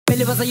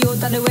Billy was a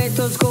youth on the way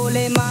to school,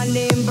 him and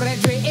him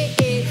brethren.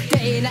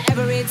 They in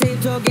everything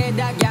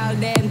together, girl,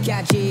 them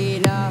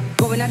catching.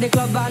 Going at the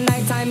club at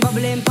night time,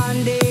 bubbling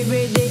pandy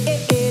every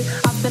day.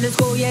 After the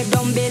school, yeah,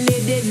 don't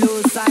believe they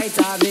lose sight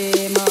of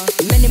him.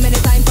 Many, many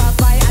times